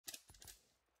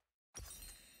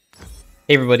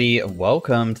Hey everybody,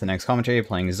 welcome to the next commentary,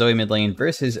 playing ZOE mid lane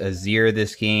versus Azir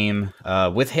this game.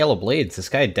 With Hail of Blades, this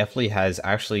guy definitely has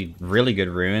actually really good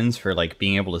runes for like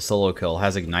being able to solo kill,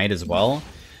 has Ignite as well.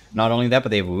 Not only that, but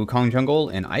they have Wukong jungle,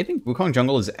 and I think Wukong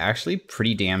jungle is actually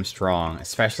pretty damn strong,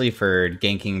 especially for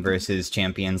ganking versus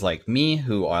champions like me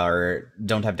who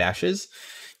don't have dashes.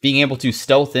 Being able to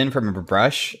stealth in from a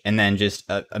brush and then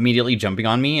just immediately jumping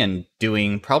on me and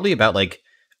doing probably about like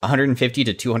 150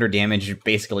 to 200 damage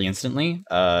basically instantly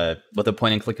with a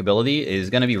point and click ability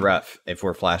is going to be rough if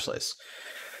we're flashless.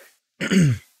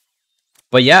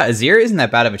 But yeah, Azir isn't that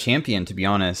bad of a champion, to be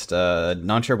honest.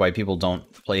 Not sure why people don't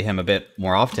play him a bit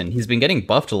more often. He's been getting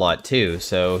buffed a lot too,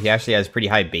 so he actually has pretty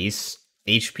high base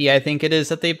HP, I think it is,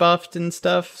 that they buffed and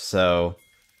stuff. So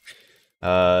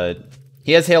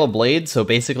he has Hail of Blades, so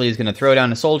basically he's going to throw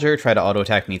down a soldier, try to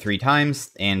auto-attack me 3 times,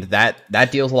 and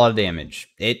that deals a lot of damage.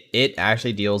 It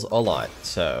actually deals a lot,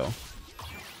 so...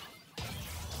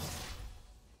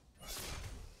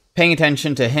 Paying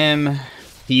attention to him,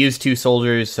 he used 2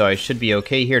 soldiers, so I should be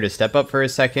okay here to step up for a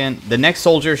second. The next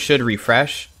soldier should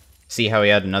refresh. See how he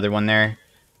had another one there,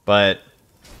 but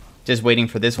just waiting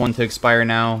for this one to expire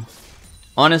now.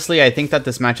 Honestly, I think that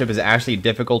this matchup is actually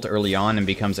difficult early on and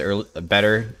becomes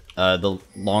better the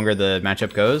longer the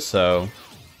matchup goes, so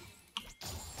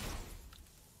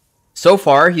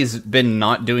far he's been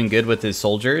not doing good with his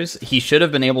soldiers. He should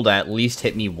have been able to at least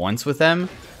hit me once with them.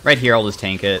 Right here, I'll just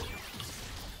tank it,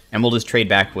 and we'll just trade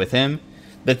back with him.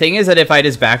 The thing is that if I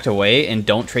just backed away and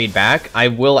don't trade back, I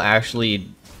will actually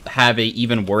have an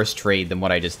even worse trade than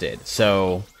what I just did.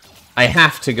 So I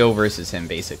have to go versus him,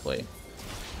 basically.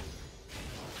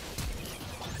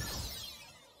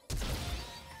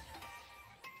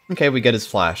 Okay, we get his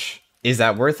flash. Is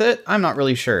that worth it? I'm not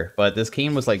really sure, but this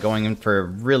Kayn was like going in for a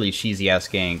really cheesy-ass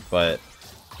gank, but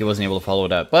he wasn't able to follow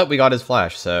it up. But we got his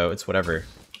flash, so it's whatever.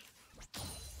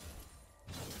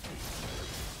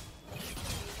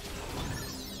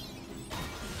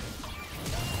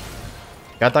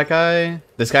 Got that guy.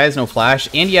 This guy has no flash,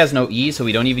 and he has no E, so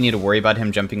we don't even need to worry about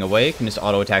him jumping away. Can just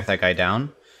auto-attack that guy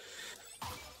down.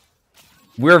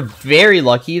 We're very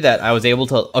lucky that I was able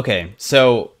to... Okay,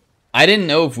 so... I didn't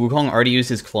know if Wukong already used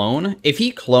his clone. If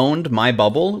he cloned my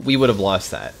bubble, we would have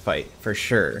lost that fight, for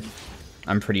sure.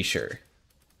 I'm pretty sure.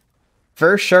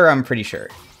 For sure, I'm pretty sure.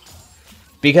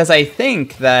 Because I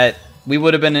think that we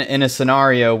would have been in a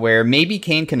scenario where maybe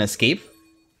Kayn can escape,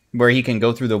 where he can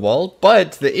go through the wall,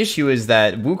 but the issue is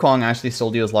that Wukong actually still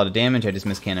deals a lot of damage. I just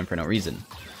miss cannon for no reason.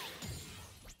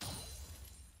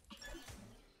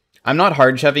 I'm not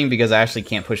hard shoving because I actually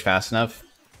can't push fast enough,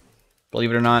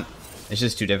 believe it or not. It's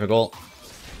just too difficult.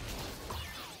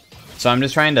 So I'm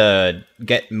just trying to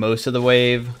get most of the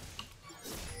wave.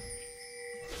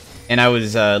 And I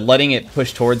was letting it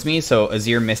push towards me, so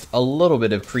Azir missed a little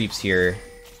bit of creeps here.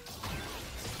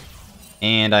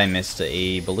 And I missed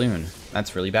a balloon.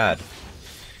 That's really bad.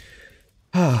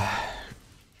 You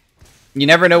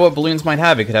never know what balloons might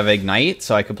have. It could have Ignite,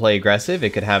 so I could play aggressive. It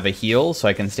could have a heal, so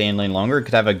I can stay in lane longer. It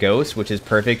could have a Ghost, which is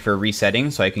perfect for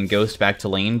resetting, so I can Ghost back to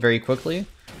lane very quickly.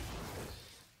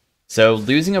 So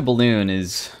losing a balloon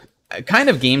is kind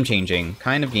of game-changing.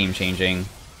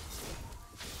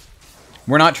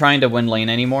 We're not trying to win lane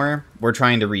anymore. We're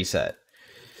trying to reset.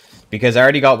 Because I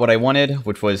already got what I wanted,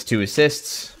 which was 2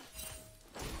 assists.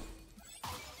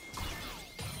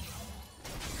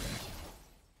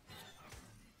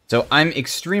 So I'm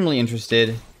extremely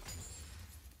interested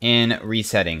in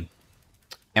resetting.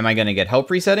 Am I going to get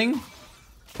help resetting?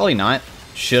 Probably not.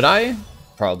 Should I?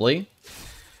 Probably.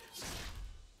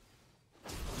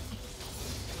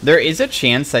 There is a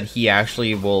chance that he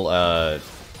actually will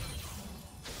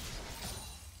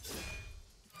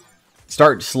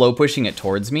start slow pushing it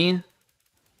towards me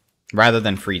rather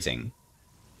than freezing.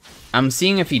 I'm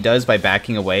seeing if he does by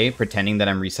backing away, pretending that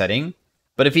I'm resetting.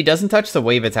 But if he doesn't touch the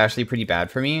wave, it's actually pretty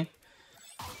bad for me.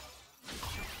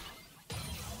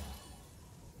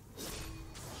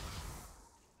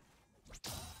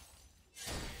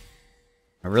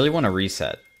 I really want to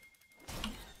reset.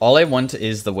 All I want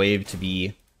is the wave to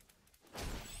be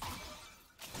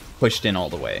pushed in all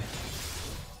the way.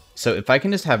 So if I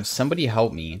can just have somebody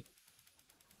help me.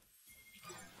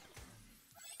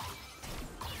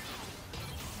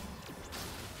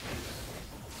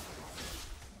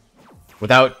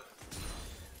 Without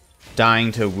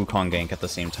dying to a Wukong gank at the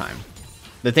same time.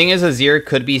 The thing is, Azir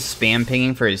could be spam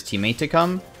pinging for his teammate to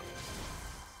come.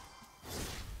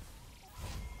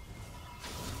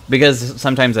 Because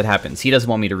sometimes that happens. He doesn't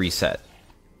want me to reset.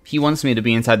 He wants me to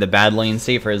be inside the bad lane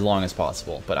state for as long as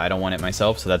possible, but I don't want it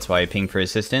myself, so that's why I ping for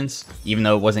assistance. Even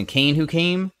though it wasn't Kayn who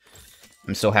came,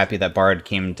 I'm so happy that Bard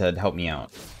came to help me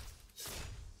out.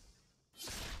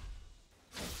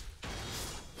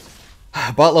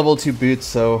 bought level 2 boots,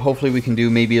 so hopefully we can do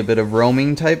maybe a bit of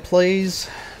roaming type plays,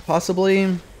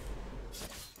 possibly.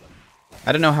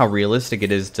 I don't know how realistic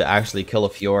it is to actually kill a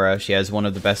Fiora. She has one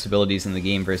of the best abilities in the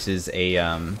game versus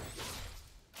a,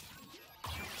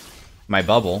 my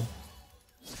bubble.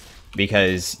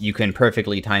 Because you can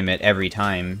perfectly time it every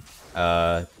time,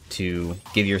 to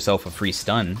give yourself a free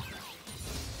stun.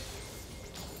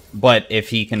 But if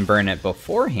he can burn it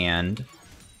beforehand,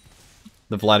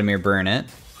 the Vladimir burn it,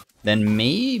 then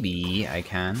maybe I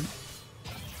can.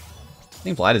 I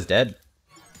think Vlad is dead.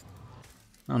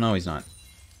 Oh no, he's not.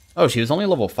 Oh, she was only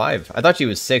level 5. I thought she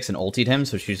was 6 and ultied him,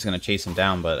 so she was gonna chase him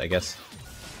down, but I guess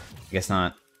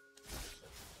not.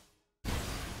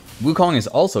 Wukong is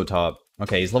also top.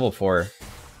 Okay, he's level 4.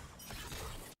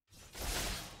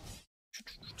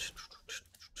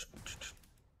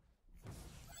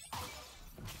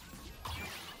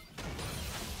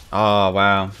 Oh,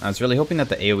 wow. I was really hoping that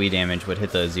the AoE damage would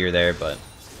hit the Azir there, but...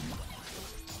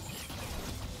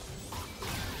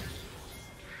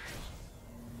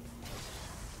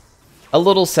 a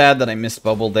little sad that I missed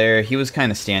Bubble there. He was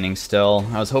kind of standing still.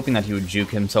 I was hoping that he would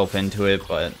juke himself into it,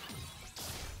 but...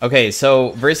 okay, so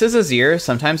versus Azir,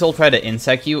 sometimes he'll try to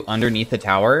insect you underneath the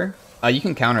tower. You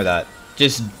can counter that.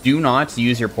 Just do not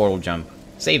use your portal jump.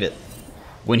 Save it.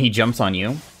 When he jumps on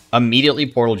you, immediately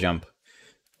portal jump.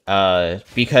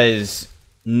 Because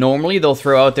normally they'll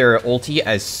throw out their ulti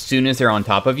as soon as they're on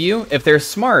top of you. If they're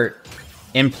smart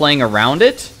in playing around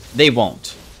it, they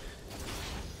won't.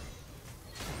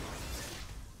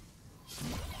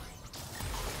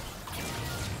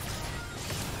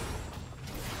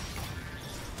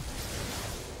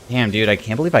 Damn, dude, I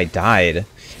can't believe I died.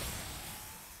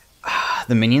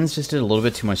 The minions just did a little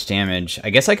bit too much damage. I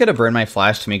guess I could have burned my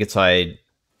flash to make it so I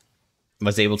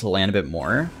was able to land a bit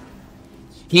more.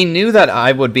 He knew that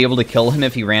I would be able to kill him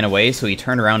if he ran away, so he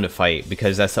turned around to fight,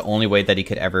 because that's the only way that he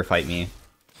could ever fight me.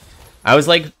 I was,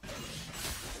 like,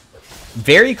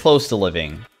 very close to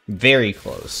living. Very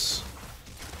close.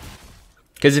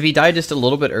 Because if he died just a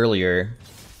little bit earlier,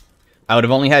 I would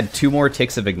have only had 2 more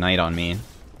ticks of Ignite on me.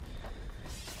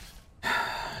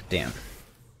 Damn.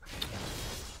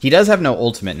 He does have no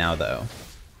ultimate now, though.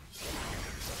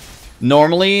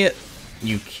 Normally,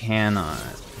 you cannot.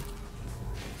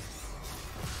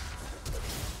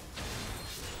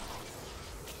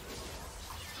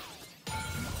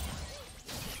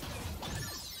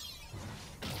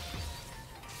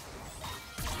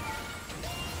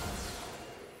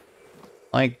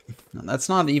 Like, that's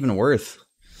not even worth.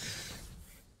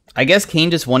 I guess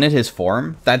Kayn just wanted his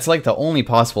form. That's like the only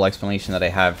possible explanation that I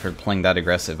have for playing that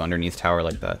aggressive underneath tower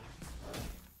like that.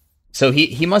 So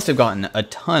he must have gotten a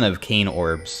ton of Kayn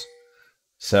orbs.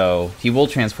 So he will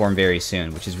transform very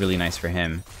soon, which is really nice for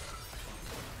him.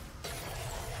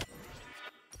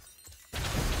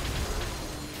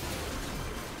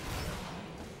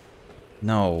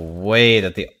 No way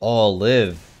that they all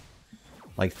live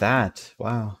like that.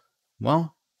 Wow.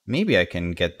 Well, maybe I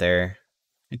can get there.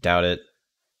 I doubt it.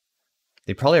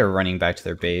 They probably are running back to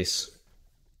their base.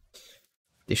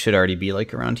 They should already be,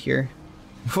 like, around here.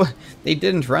 They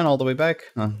didn't run all the way back.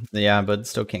 Yeah, but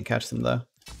still can't catch them, though.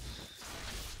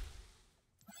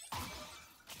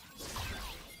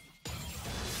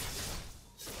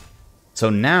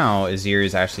 So now Azir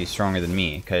is actually stronger than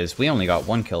me, because we only got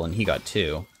 1 kill and he got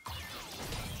 2.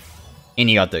 And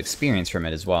he got the experience from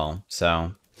it as well,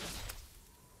 so...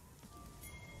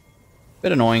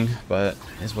 bit annoying, but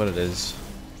it is what it is.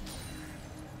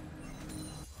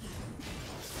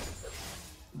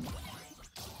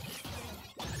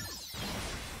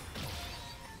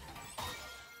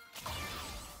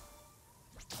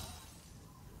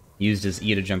 Used his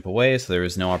E to jump away, so there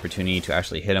was no opportunity to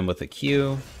actually hit him with a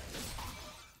Q.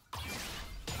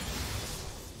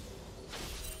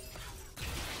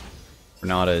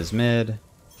 Renata is mid.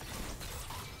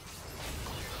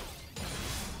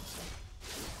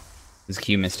 His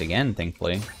Q missed again,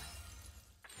 thankfully.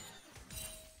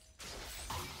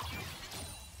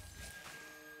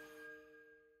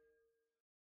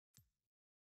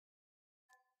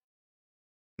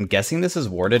 I'm guessing this is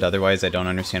warded, otherwise I don't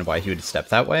understand why he would step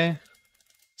that way.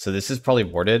 So this is probably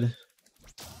warded.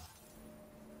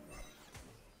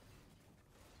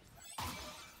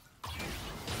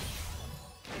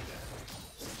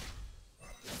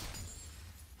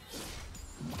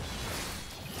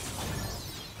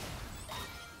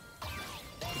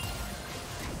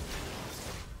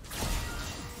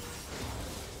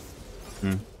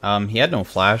 He had no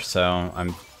flash, so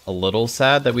I'm a little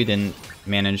sad that we didn't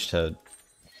manage to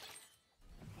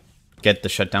get the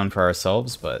shutdown for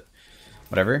ourselves, but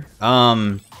whatever.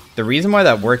 The reason why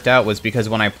that worked out was because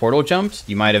when I portal jumped,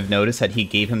 you might have noticed that he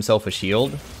gave himself a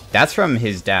shield. That's from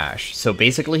his dash. So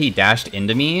basically he dashed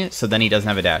into me, so then he doesn't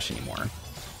have a dash anymore.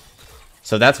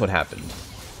 So that's what happened.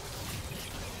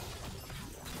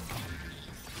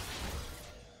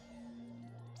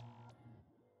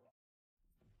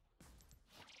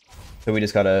 So we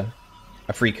just got a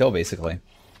free kill, basically.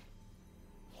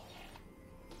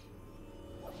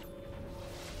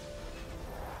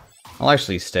 I'll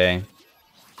actually stay.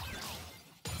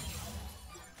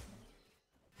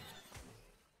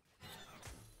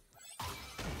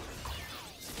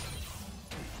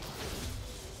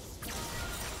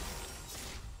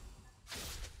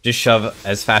 Just shove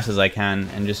as fast as I can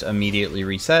and just immediately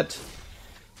reset.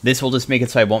 This will just make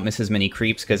it so I won't miss as many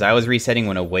creeps, because I was resetting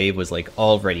when a wave was like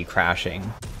already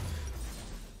crashing.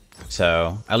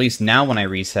 So at least now when I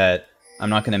reset,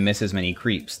 I'm not going to miss as many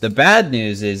creeps. The bad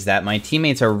news is that my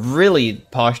teammates are really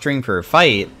posturing for a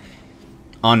fight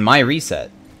on my reset.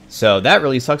 So that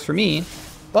really sucks for me,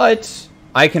 but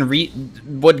I can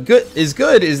what good is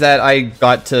that I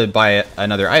got to buy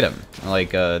another item. Like,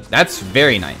 that's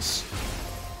very nice.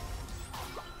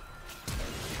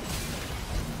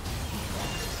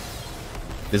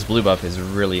 This blue buff is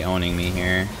really owning me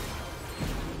here.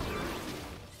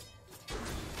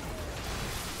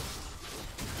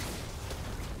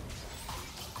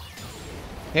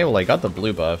 Okay, well I got the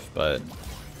blue buff, but...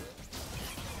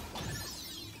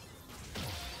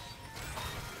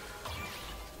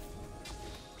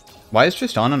 Why is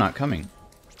Tristana not coming?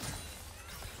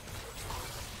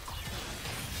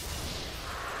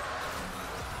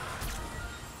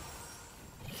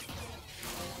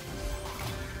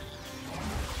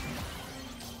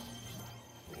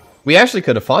 We actually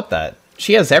could have fought that.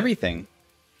 She has everything.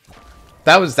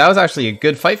 That was actually a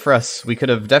good fight for us. We could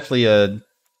have definitely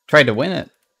tried to win it.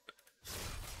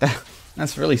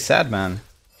 That's really sad, man.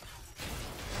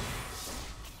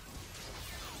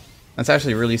 That's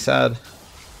actually really sad.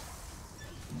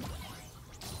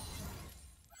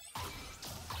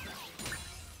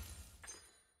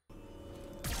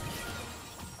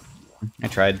 I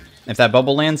tried. If that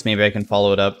bubble lands, maybe I can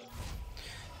follow it up.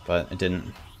 But it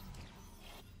didn't.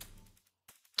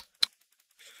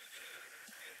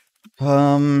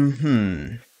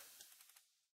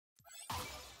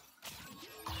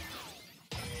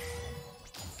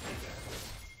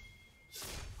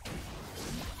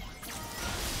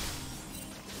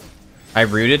 I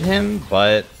rooted him,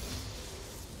 but...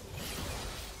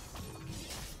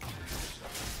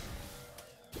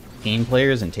 Team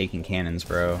players and taking cannons,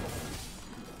 bro.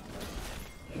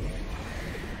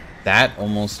 That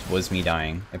almost was me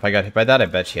dying. If I got hit by that, I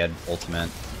bet she had ultimate.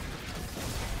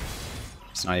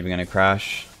 It's not even gonna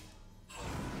crash.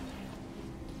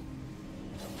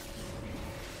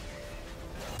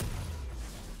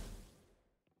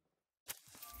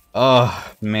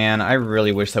 Oh, man, I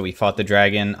really wish that we fought the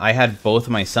dragon. I had both of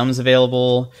my sums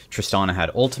available. Tristana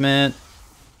had ultimate.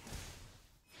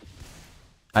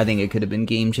 I think it could have been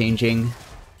game-changing.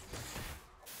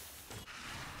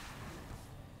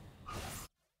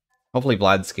 Hopefully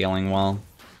Vlad's scaling well.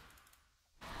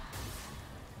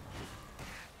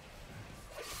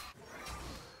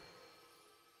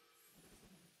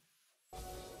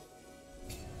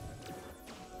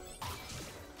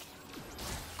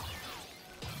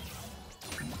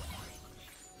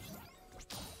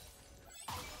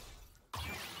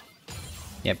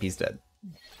 Yep, he's dead.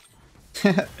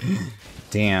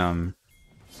 Damn.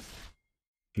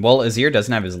 Well, Azir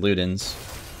doesn't have his Ludens,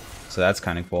 so that's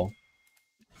kind of cool.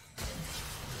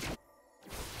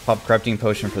 Pop Corrupting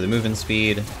Potion for the movement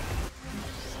speed.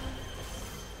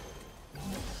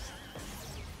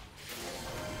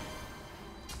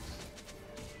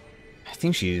 I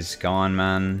think she's gone,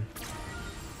 man.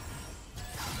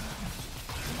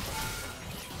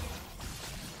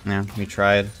 Yeah, we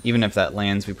tried. Even if that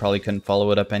lands, we probably couldn't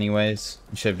follow it up anyways.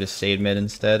 We should have just stayed mid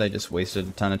instead. I just wasted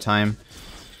a ton of time.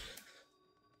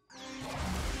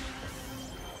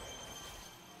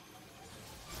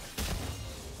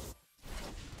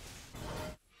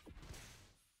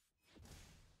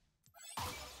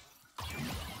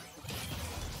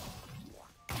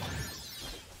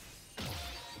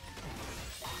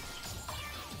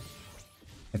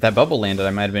 If that bubble landed,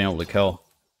 I might have been able to kill.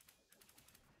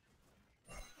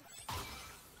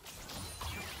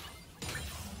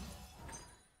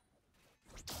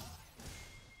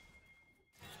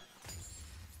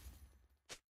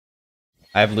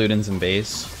 I have Ludens in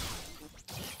base.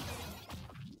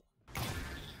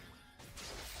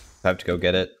 I have to go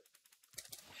get it.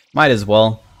 Might as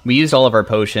well. We used all of our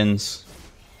potions.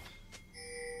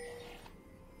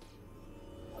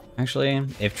 Actually,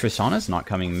 if Tristana's not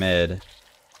coming mid,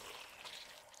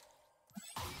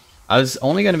 I was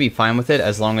only going to be fine with it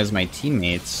as long as my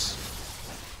teammates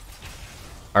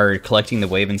are collecting the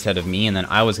wave instead of me, and then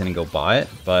I was going to go bot,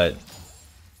 but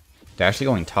they're actually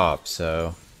going top,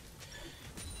 so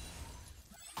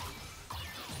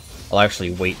I'll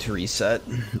actually wait to reset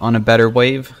on a better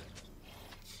wave.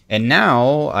 And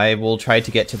now I will try to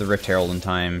get to the Rift Herald in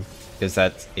time, because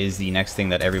that is the next thing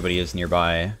that everybody is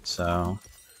nearby, so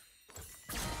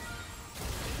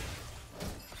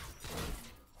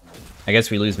I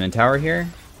guess we lose mid tower here.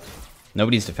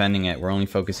 Nobody's defending it. We're only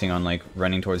focusing on, like,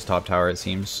 running towards top tower, it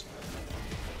seems.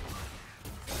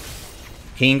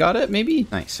 Kane got it, maybe?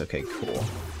 Nice, okay, cool.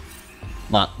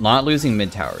 Not losing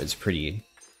mid tower is pretty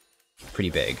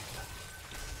big.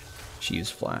 She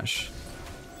used flash.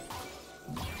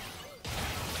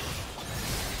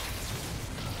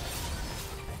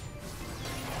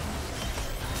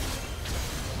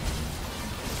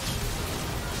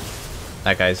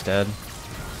 That guy's dead.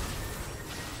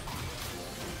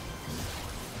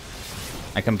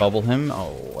 I can bubble him?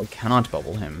 Oh, I cannot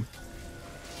bubble him.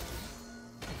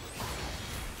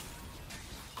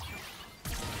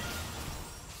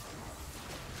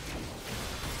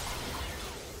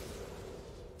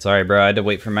 Sorry, bro. I had to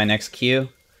wait for my next Q.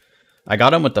 I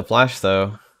got him with the flash,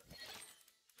 though.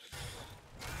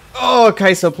 Oh,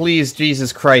 Kai'Sa, please.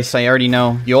 Jesus Christ, I already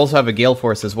know. You also have a Gale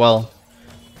Force as well.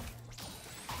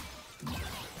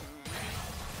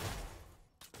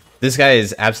 This guy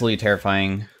is absolutely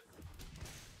terrifying.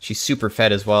 She's super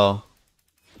fed as well.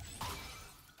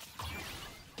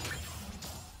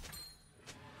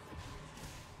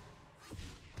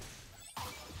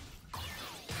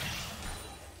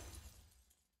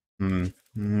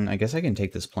 I guess I can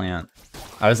take this plant.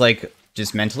 I was like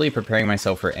just mentally preparing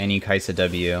myself for any Kai'Sa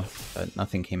W, but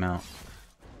nothing came out.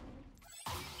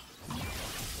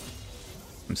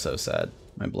 I'm so sad.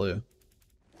 My blue.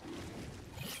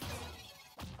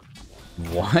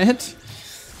 What?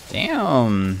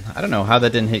 Damn. I don't know how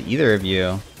that didn't hit either of you.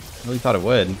 I really thought it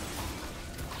would.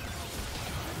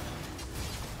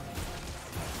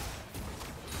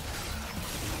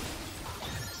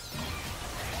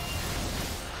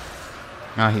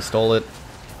 Ah, he stole it.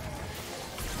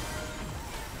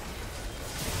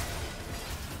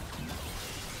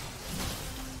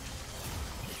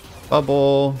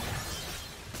 Bubble.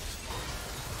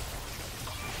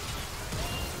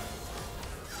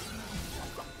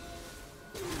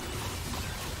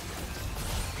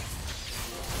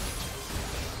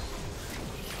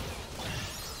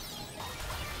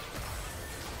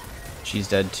 She's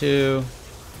dead too.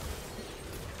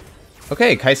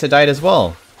 Okay, Kai'Sa died as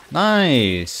well.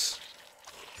 Nice.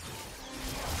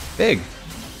 Big.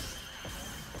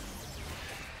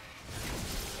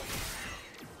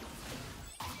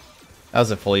 That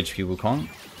was a full HP Wukong.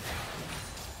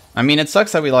 I mean, it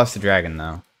sucks that we lost the dragon,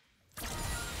 though.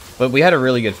 But we had a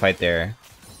really good fight there.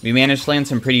 We managed to land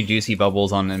some pretty juicy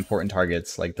bubbles on important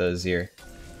targets, like the Azir.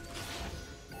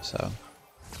 So.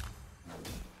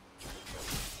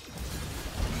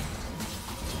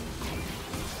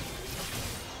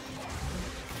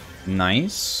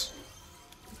 Nice.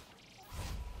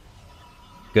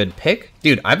 Good pick.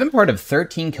 Dude, I've been part of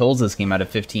 13 kills this game out of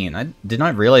 15. I did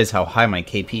not realize how high my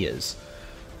KP is.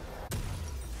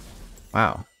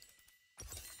 Wow.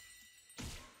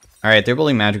 Alright, they're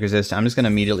building magic resist. I'm just gonna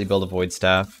immediately build a void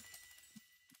staff.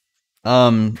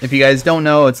 If you guys don't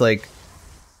know, it's like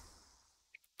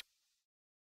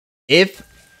if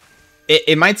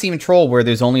it might seem troll where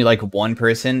there's only like one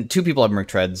person, two people have Merc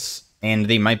Treads, and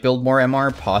they might build more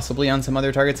MR possibly on some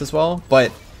other targets as well,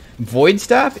 but Void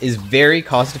Staff is very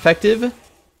cost effective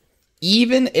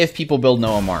even if people build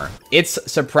no MR. It's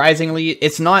surprisingly,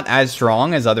 it's not as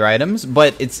strong as other items,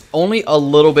 but it's only a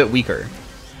little bit weaker.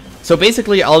 So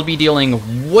basically I'll be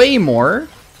dealing way more.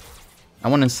 I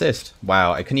want to assist.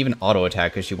 Wow, I couldn't even auto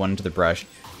attack because she went into the brush.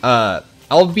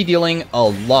 I'll be dealing a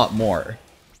lot more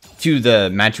to the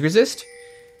magic resist,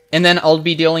 and then I'll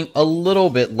be dealing a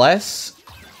little bit less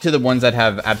to the ones that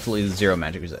have absolutely zero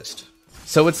magic resist.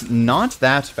 So it's not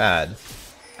that bad,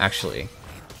 actually,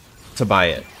 to buy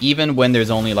it, even when there's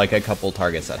only like a couple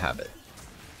targets that have it.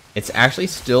 It's actually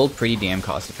still pretty damn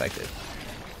cost effective.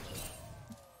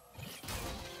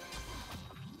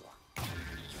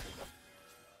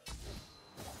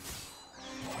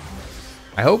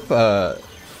 I hope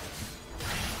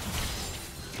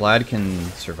Vlad can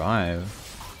survive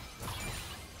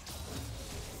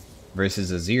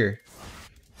versus Azir.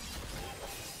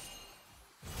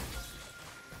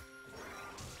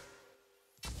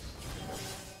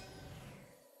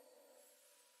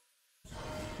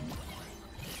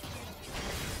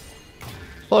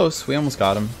 Close, we almost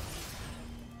got him.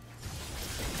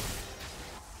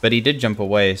 But he did jump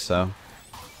away, so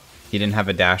he didn't have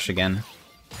a dash again.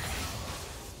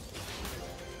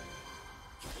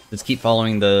 Let's keep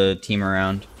following the team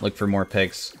around. Look for more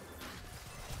picks.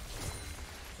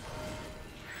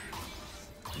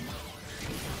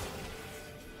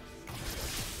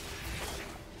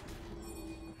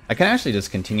 I can actually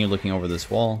just continue looking over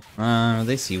this wall.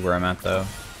 They see where I'm at, though.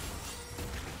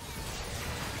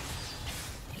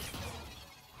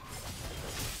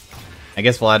 I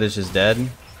guess Vlad is just dead.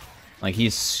 Like,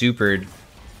 he's supered.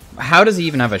 How does he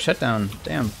even have a shutdown?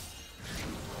 Damn.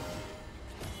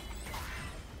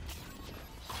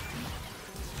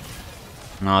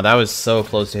 Oh, that was so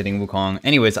close to hitting Wukong.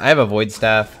 Anyways, I have a Void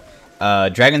Staff.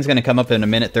 Dragon's gonna come up in a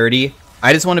minute 30.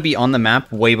 I just want to be on the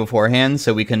map way beforehand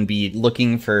so we can be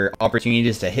looking for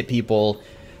opportunities to hit people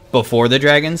before the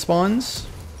dragon spawns.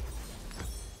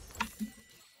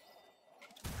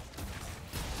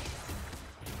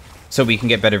 So we can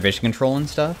get better vision control and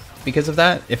stuff because of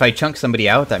that. If I chunk somebody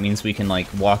out, that means we can like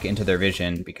walk into their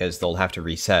vision because they'll have to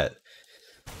reset.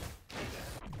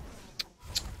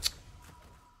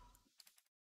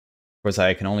 Of course,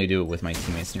 I can only do it with my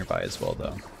teammates nearby as well,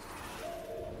 though.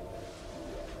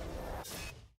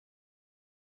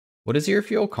 What is your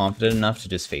fuel confident enough to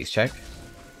just face check?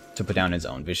 To put down his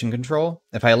own vision control?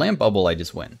 If I land bubble, I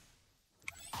just win.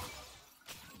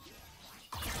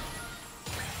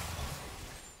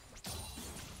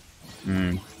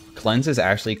 Cleanse is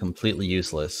actually completely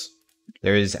useless.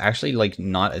 There is actually like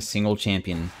not a single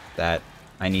champion that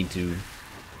I need to...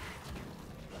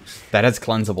 that has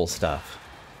cleansable stuff.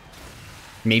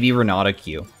 Maybe Renata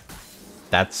Q.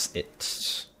 That's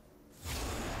it.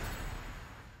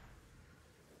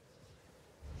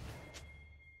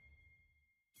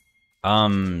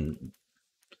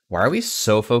 Why are we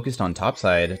so focused on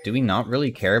topside? Do we not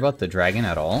really care about the dragon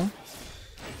at all?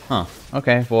 Huh,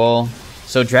 okay, well,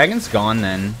 so dragon's gone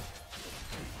then.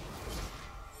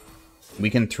 We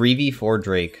can 3v4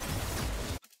 Drake.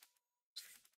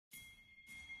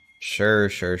 Sure.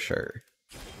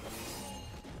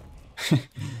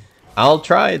 I'll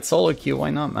try it solo queue,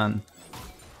 why not, man?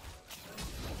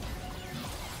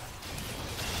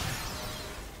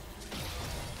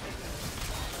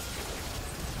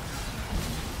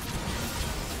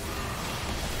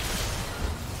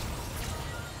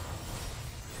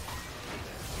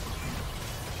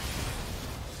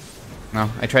 No,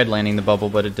 I tried landing the bubble,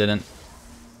 but it didn't.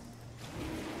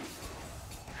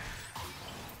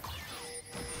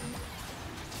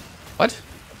 What?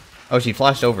 Oh, she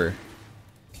flashed over.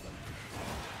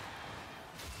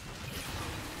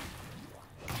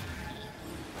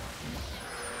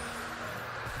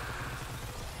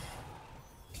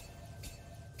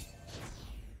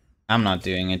 I'm not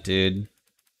doing it, dude.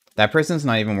 That person's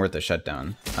not even worth a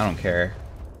shutdown. I don't care.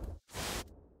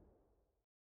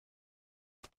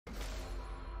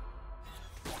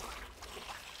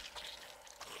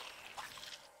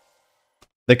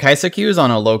 The Kaisa Q is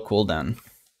on a low cooldown.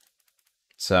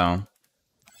 So,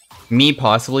 me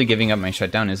possibly giving up my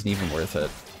shutdown isn't even worth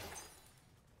it.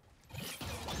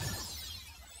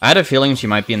 I had a feeling she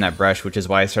might be in that brush, which is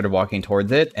why I started walking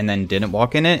towards it, and then didn't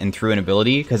walk in it and threw an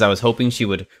ability, because I was hoping she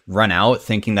would run out,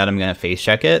 thinking that I'm going to face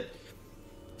check it.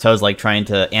 So I was like trying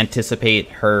to anticipate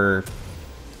her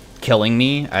killing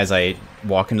me as I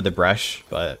walk into the brush,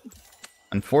 but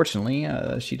unfortunately,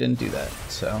 she didn't do that,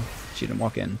 so she didn't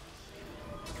walk in.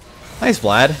 Nice,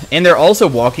 Vlad. And they're also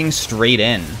walking straight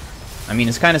in. I mean,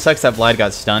 it kind of sucks that Vlad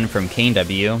got stunned from Kane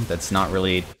W. That's not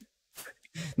really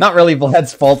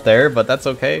Vlad's fault there, but that's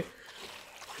okay.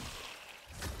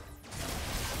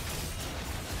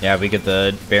 Yeah, we get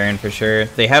the Baron for sure.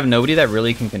 They have nobody that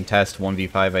really can contest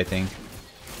 1v5, I think.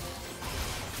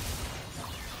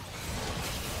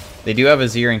 They do have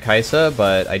Azir and Kaisa,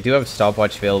 but I do have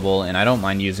Stopwatch available, and I don't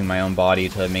mind using my own body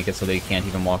to make it so they can't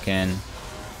even walk in.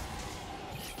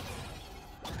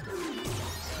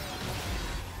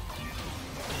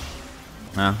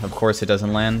 Of course it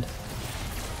doesn't land.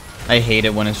 I hate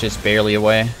it when it's just barely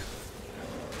away.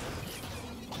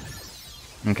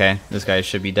 Okay, this guy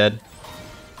should be dead.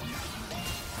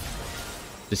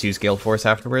 Just use Gale Force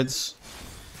afterwards.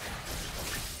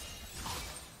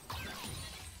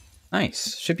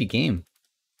 Nice. Should be game.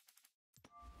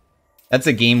 That's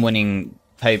a game-winning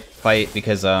type fight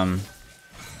because,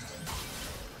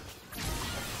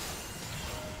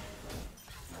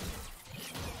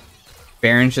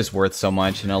 Baron's just worth so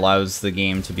much and allows the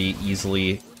game to be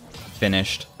easily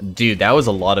finished. Dude, that was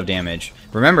a lot of damage.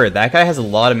 Remember, that guy has a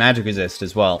lot of magic resist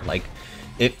as well. Like,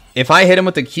 if I hit him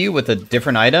with the Q with a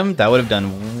different item, that would have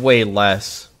done way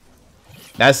less.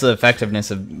 That's the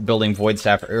effectiveness of building Void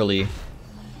Staff early.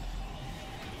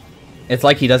 It's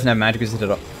like he doesn't have magic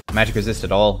resist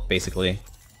at all, basically.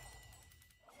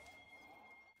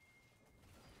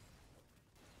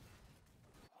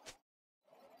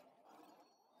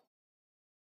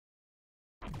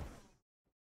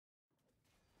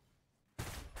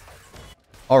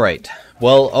 Alright,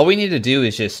 well, all we need to do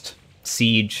is just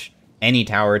siege any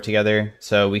tower together,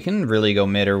 so we can really go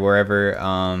mid or wherever.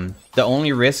 The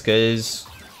only risk is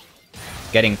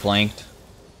getting flanked,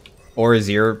 or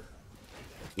Azir,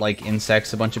 like,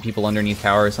 insects a bunch of people underneath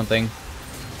tower or something.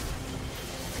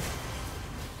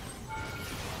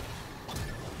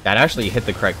 That actually hit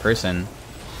the correct person.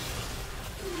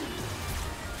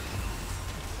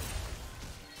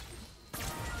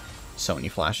 So many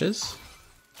flashes.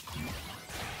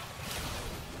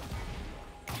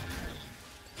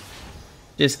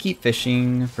 Just keep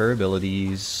fishing for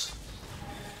abilities.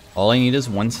 All I need is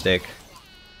one stick.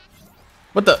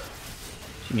 What the?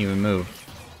 She didn't even move.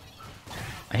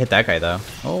 I hit that guy though.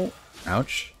 Oh,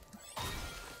 ouch.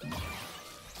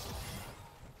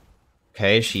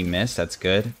 Okay, she missed. That's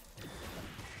good.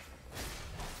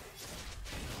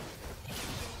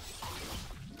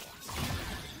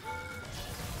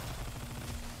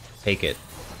 Take it.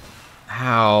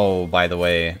 Ow, by the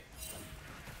way.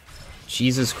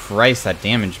 Jesus Christ, that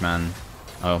damage, man.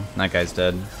 Oh, that guy's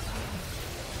dead.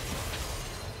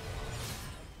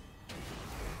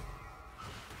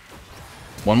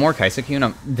 One more Kaisakun,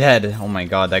 I'm dead. Oh my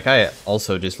god, that guy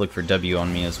also just looked for W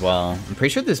on me as well. I'm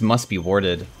pretty sure this must be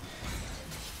warded.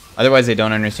 Otherwise, I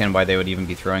don't understand why they would even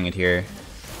be throwing it here.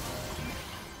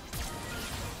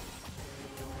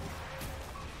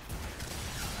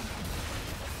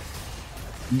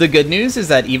 The good news is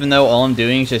that even though all I'm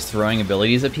doing is just throwing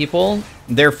abilities at people,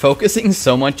 they're focusing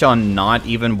so much on not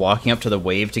even walking up to the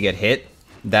wave to get hit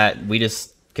that we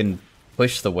just can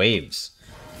push the waves.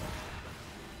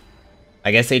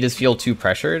 I guess they just feel too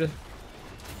pressured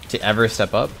to ever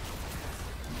step up.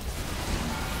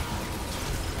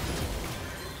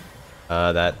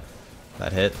 That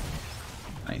hit.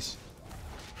 Nice.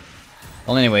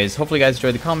 Well, anyways, hopefully you guys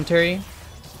enjoyed the commentary.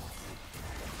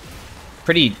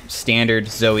 Pretty standard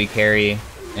ZOE carry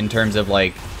in terms of,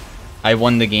 like, I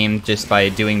won the game just by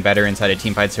doing better inside of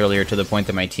teamfights earlier to the point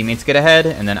that my teammates get ahead,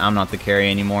 and then I'm not the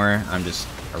carry anymore. I'm just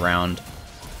around.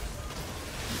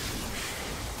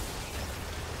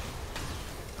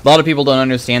 A lot of people don't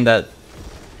understand that.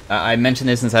 I mentioned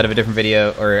this inside of a different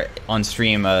video or on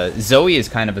stream. ZOE is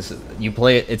kind of you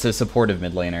play it. It's a supportive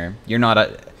mid laner. You're not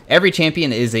a. Every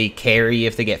champion is a carry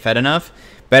if they get fed enough.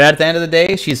 But at the end of the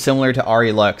day, she's similar to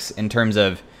Ari Lux in terms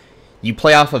of you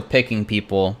play off of picking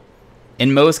people.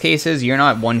 In most cases, you're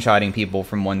not one-shotting people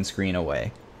from one screen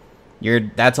away.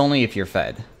 That's only if you're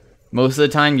fed. Most of the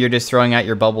time, you're just throwing out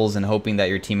your bubbles and hoping that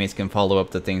your teammates can follow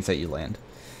up the things that you land.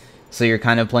 So you're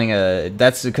kind of playing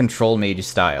that's a control mage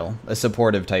style, a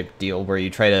supportive type deal where you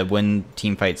try to win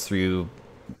team fights through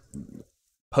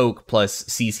poke plus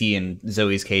CC in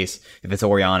Zoe's case, if it's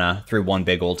Orianna, through one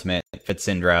big ultimate, if it's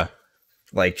Syndra,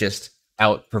 like just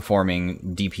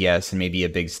outperforming DPS and maybe a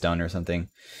big stun or something.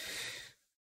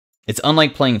 It's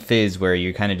unlike playing Fizz where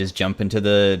you kind of just jump into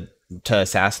to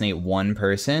assassinate one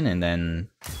person and then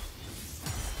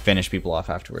finish people off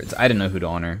afterwards. I didn't know who to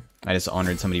honor. I just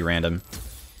honored somebody random.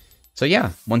 So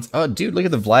yeah, oh dude, look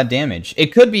at the Vlad damage.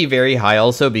 It could be very high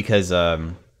also because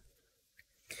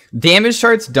damage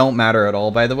charts don't matter at all,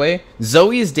 by the way.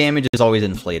 Zoe's damage is always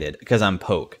inflated because I'm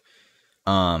poke.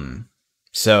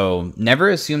 So never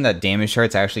assume that damage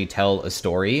charts actually tell a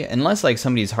story unless like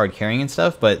somebody's hard carrying and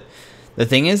stuff, but the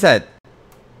thing is that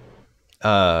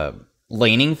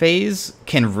laning phase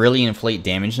can really inflate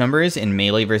damage numbers in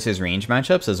melee versus range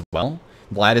matchups as well.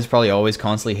 Vlad is probably always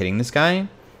constantly hitting this guy.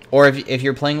 Or if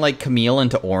you're playing like Camille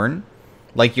into Ornn,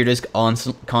 like you're just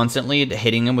constantly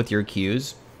hitting him with your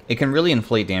Qs, it can really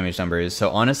inflate damage numbers. So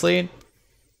honestly,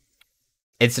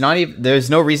 it's not even, there's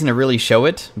no reason to really show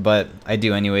it, but I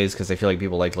do anyways because I feel like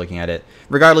people like looking at it.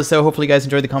 Regardless though, hopefully you guys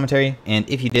enjoyed the commentary, and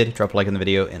if you did, drop a like on the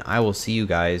video, and I will see you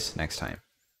guys next time.